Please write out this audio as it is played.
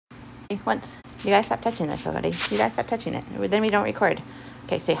Once. You guys stop touching this already. You guys stop touching it. Then we don't record.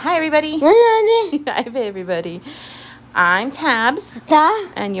 Okay, say hi, everybody. Hi, everybody. I'm Tabz.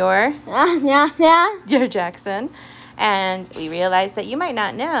 And you're? You're Jackson. And we realized that you might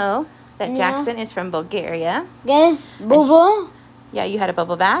not know that Jackson is from Bulgaria. Yeah, you had a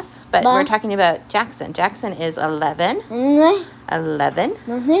bubble bath. But we're talking about Jackson. Jackson is 11.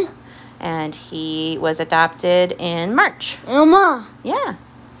 11. And he was adopted in March. Yeah.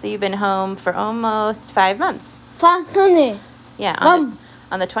 So you've been home for almost 5 months. Yeah,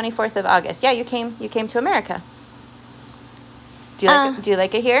 on the 24th of August. Yeah, you came to America. Do you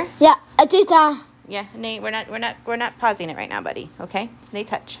like it here? Yeah, Yeah, Nate, we're not pausing it right now, buddy. Okay? They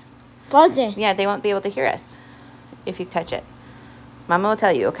touch. Pausing. Yeah, they won't be able to hear us if you touch it. Mama will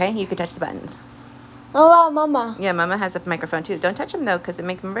tell you, okay? You can touch the buttons. Oh, wow, Mama. Yeah, Mama has a microphone too. Don't touch them though, because it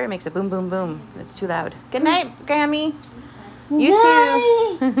makes a boom, boom, boom. It's too loud. Good night, Grammy. You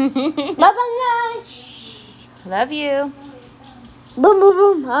too. Bye-bye. Love you. Boom, boom,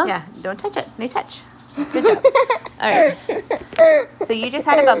 boom, huh? Yeah, don't touch it. They touch. Good job. All right. So you just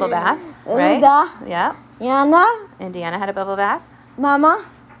had a bubble bath, right? Yeah. Indiana had a bubble bath. Mama?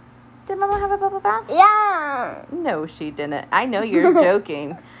 Did Mama have a bubble bath? Yeah. No, she didn't. I know you're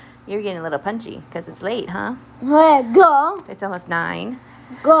joking. You're getting a little punchy because it's late, huh? Where? Go. It's almost 9.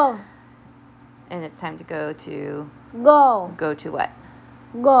 Go. And it's time to go to... Go. Go to what?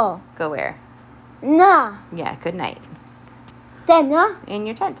 Go. Go where? No. Yeah, good night. Tent, huh? In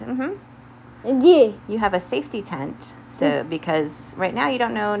your tent. Mm-hmm. Yeah. You have a safety tent. So because right now you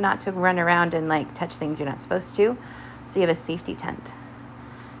don't know not to run around and like touch things you're not supposed to. So you have a safety tent.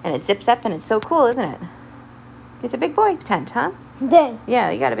 And it zips up and it's so cool, isn't it? It's a big boy tent, huh? Tent.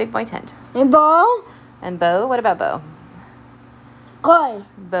 Yeah, you got a big boy tent. And Bo? And Bo? What about Bo? Koi.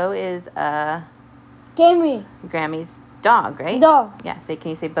 Bo is Gammy. Grammy's dog, right? Dog. Yeah, can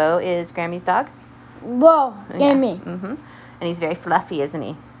you say Bo is Grammy's dog? Bo. Gammy. Yeah. Mm-hmm. And he's very fluffy, isn't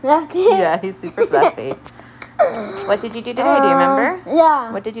he? Lucky. Yeah, he's super fluffy. What did you do today? Do you remember?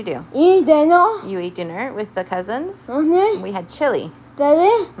 Yeah. What did you do? Eat dinner. You ate dinner with the cousins? Mm-hmm. We had chili.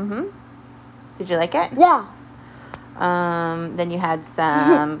 Daddy? Mm-hmm. Did you like it? Yeah. Then you had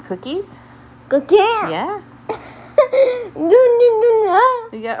some cookies? Cookie? Yeah.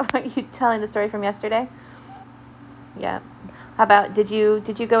 Yeah, are you telling the story from yesterday? Yeah. How about, did you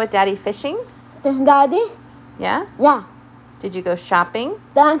go with Daddy fishing? Daddy? Yeah? Yeah. Did you go shopping?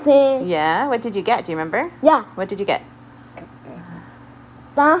 Daddy? Yeah. What did you get? Do you remember? Yeah. What did you get?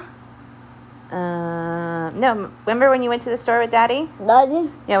 Da? No. Remember when you went to the store with Daddy?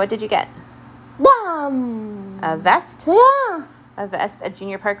 Daddy? Yeah, what did you get? A vest? Yeah. A vest, a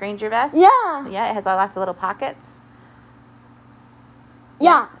Junior Park Ranger vest? Yeah. Yeah, it has lots of little pockets.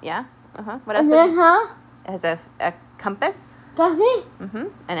 Yeah. Yeah? Uh-huh. What else? It has a compass. Coffee? Mm-hmm.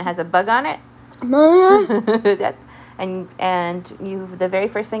 And it has a bug on it. Mama? and the very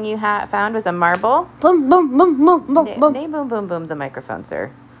first thing you found was a marble. Boom, boom, boom, boom, boom, boom. Nay, boom, boom, boom, the microphone,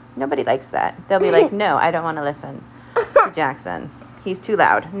 sir. Nobody likes that. They'll be like, no, I don't want to listen to Jackson. He's too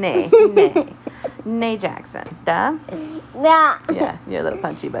loud. Nay, nay. Nay, Jackson. Duh? Yeah. Yeah, you're a little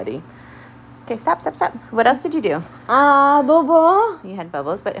punchy, buddy. Okay, stop. What else did you do? Bubble. You had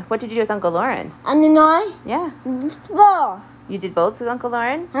bubbles, but what did you do with Uncle Lauren? And the noise? Yeah. Ball. You did bolts with Uncle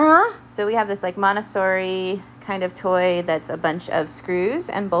Lauren? Huh? So we have this like Montessori kind of toy that's a bunch of screws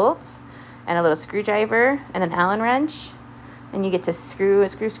and bolts and a little screwdriver and an Allen wrench, and you get to screw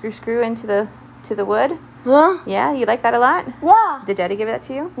into the wood. Huh? Yeah, you like that a lot? Yeah. Did Daddy give that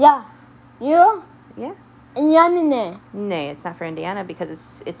to you? Yeah. You? Yeah. Indiana. Nay, it's not for Indiana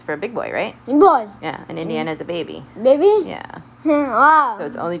because it's for a big boy, right? Boy. Yeah, and Indiana is a baby. Baby? Yeah. Wow. So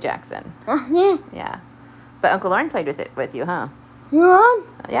it's only Jackson. Yeah. Yeah. But Uncle Lauren played with you, huh? You want?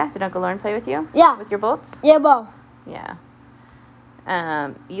 Yeah. Did Uncle Lauren play with you? Yeah. With your bolts? Yeah, ball. Yeah.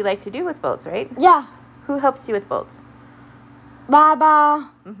 You like to do with bolts, right? Yeah. Who helps you with bolts? Baba.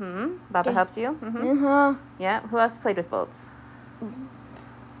 Mm-hmm. Baba helped you? Mm-hmm. Uh-huh. Yeah. Who else played with bolts?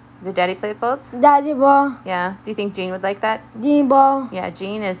 Did Daddy play with bolts? Daddy ball. Yeah. Do you think Jean would like that? Jean ball. Yeah,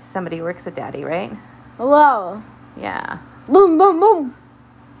 Jean is somebody who works with Daddy, right? Wow. Yeah. Boom, boom, boom.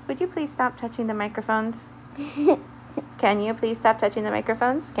 Would you please stop touching the microphones? Can you please stop touching the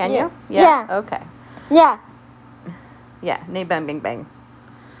microphones? Can you? Yeah. Okay. Yeah. Yeah. Nay, bang, bang, bang.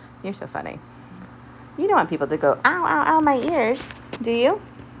 You're so funny. You don't want people to go, ow, ow, ow, my ears. Do you?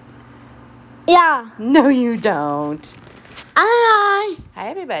 Yeah. No, you don't. Hi. Hi,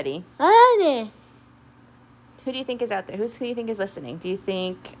 everybody. Hi. Who do you think is out there? Who do you think is listening? Do you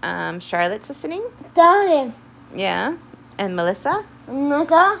think Charlotte's listening? Daddy. Yeah. And Melissa?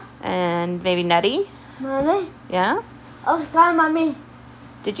 Mother. And maybe Nutty? Mommy. Yeah? Oh, hi, Mommy.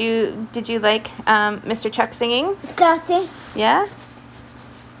 Did you like Mr. Chuck singing? Daddy. Yeah?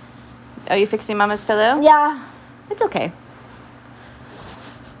 Are you fixing Mama's pillow? Yeah. It's okay.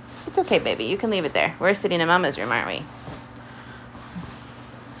 It's okay, baby. You can leave it there. We're sitting in Mama's room, aren't we?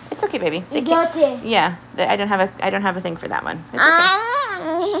 It's okay, baby. Daddy. Yeah. I don't have a thing for that one. It's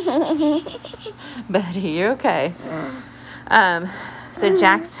okay. Buddy, you're okay. So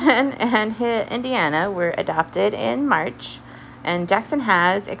Jackson and Indiana were adopted in March, and Jackson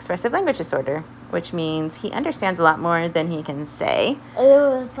has expressive language disorder, which means he understands a lot more than he can say.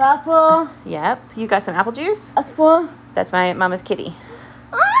 Apple. Yep. You got some apple juice? Apple. That's my Mama's kitty.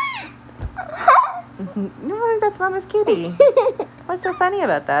 No, that's Mama's kitty. What's so funny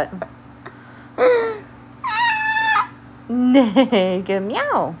about that? Nigga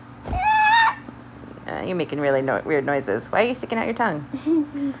meow. You're making really weird noises. Why are you sticking out your tongue?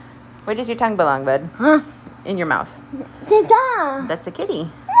 Where does your tongue belong, bud? Huh? In your mouth. Tita. That's a kitty.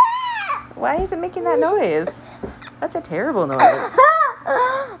 Why is it making that noise? That's a terrible noise. I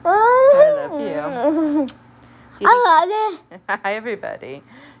love you. Hi, everybody.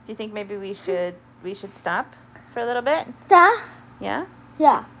 Do you think maybe we should stop for a little bit? Stop. Yeah?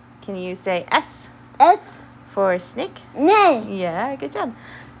 Yeah. Can you say S S. for snake? Nay. Yeah, good job.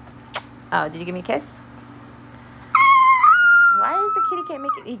 Oh, did you give me a kiss? Why is the kitty cat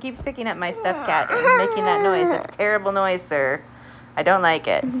making... He keeps picking up my stuffed cat and making that noise. That's terrible noise, sir. I don't like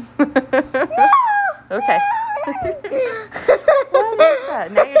it. Okay. What is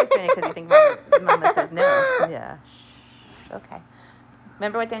that? Now you're just doing it because you think Mama says no. Yeah. Okay.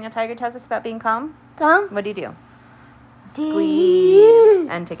 Remember what Daniel Tiger tells us about being calm? Calm. What do you do? Squeeze.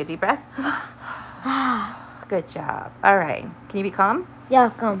 And take a deep breath. Good job. All right. Can you be calm?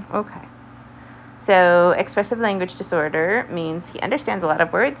 Yeah, calm. Okay. So expressive language disorder means he understands a lot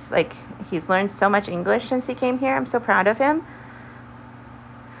of words. Like, he's learned so much English since he came here. I'm so proud of him.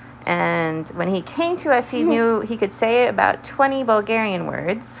 And when he came to us, he knew he could say about 20 Bulgarian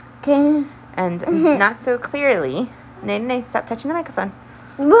words. Okay. And not so clearly. Nay, stop touching the microphone.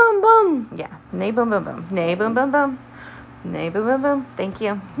 Boom, boom. Yeah. Nay, boom, boom, boom. Nay, boom, boom, boom. Nay, boom, boom, boom. Thank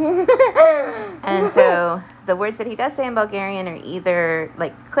you. And so the words that he does say in Bulgarian are either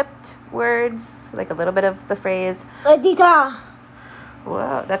like clipped words, like a little bit of the phrase. Tita.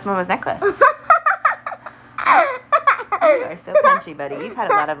 Whoa, that's Mama's necklace. You are so punchy, buddy. You've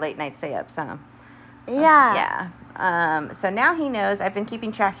had a lot of late night stay-ups, huh? Yeah. Yeah. So now he knows, I've been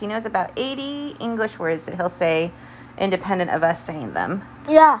keeping track, he knows about 80 English words that he'll say independent of us saying them.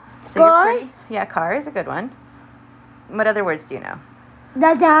 Yeah. So you're pretty... Yeah, car is a good one. What other words do you know?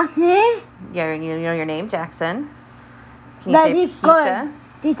 Daddy. Yeah, you know your name, Jackson. Can you say pizza?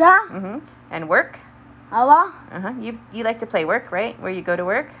 Tita. Mm-hmm. And work? Awa. Uh-huh. You like to play work, right? Where you go to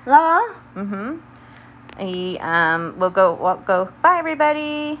work? La. Mm-hmm. We'll go, bye,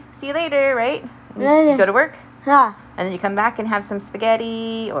 everybody. See you later, right? You go to work? Yeah. And then you come back and have some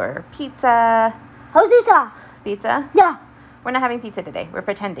spaghetti or pizza. How's Tita? Pizza? Yeah. We're not having pizza today. We're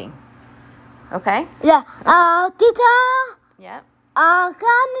pretending. Okay? Yeah. Okay. Tita. Yep.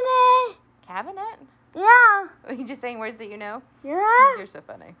 Cabinet. Cabinet? Yeah. Are you just saying words that you know? Yeah. You're so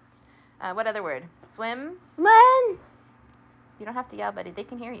funny. What other word? Swim? When. You don't have to yell, buddy. They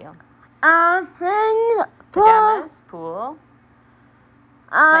can hear you. When. Pajamas? Pool?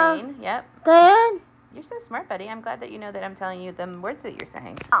 Plane? Yep. Then. You're so smart, buddy. I'm glad that you know that I'm telling you the words that you're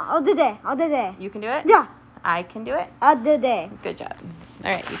saying. I'll do that. You can do it? Yeah. I can do it? I'll do that. Good job.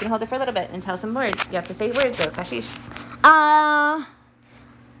 All right, you can hold it for a little bit and tell some words. You have to say words, though. Kashish.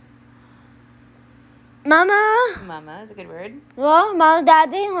 Mama. Mama is a good word. Mama,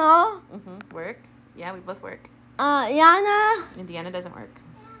 daddy, huh? Mm-hmm. Work. Yeah, we both work. Yana. Indiana doesn't work.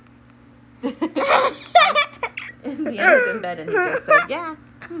 Indiana's in bed and he just said, yeah.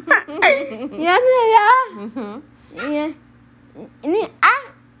 Yana, yeah. Mm-hmm. Yeah.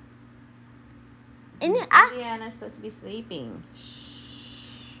 Indiana's supposed to be sleeping.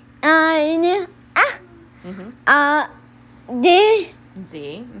 Mm-hmm. D.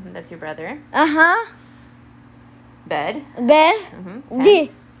 Z. Mm-hmm. That's your brother. Bed. Mm-hmm.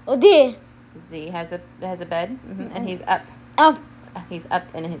 D. D. Z has a bed. Mm-hmm. And he's up. Up. He's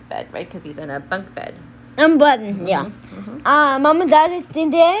up in his bed, right? Because he's in a bunk bed. Button, yeah. Mm-hmm. Mama, dad is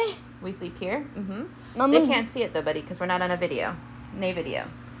in there. We sleep here. Mm-hmm. Mama, They can't see it though, buddy, because we're not on a video. Nay video.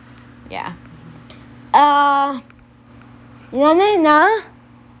 Yeah. Yana.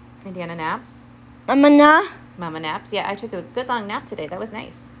 Indiana naps. Mama naps. Yeah, I took a good long nap today. That was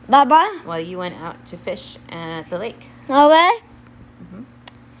nice. Baba. While you went out to fish at the lake. Away. Mm-hmm.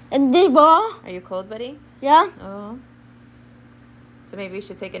 And this ball. Are you cold, buddy? Yeah. Oh. So maybe we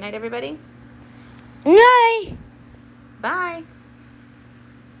should say goodnight, everybody? Night. Bye.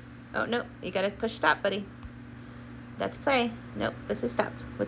 Oh, no. You got to push stop, buddy. That's play. Nope, this is stop.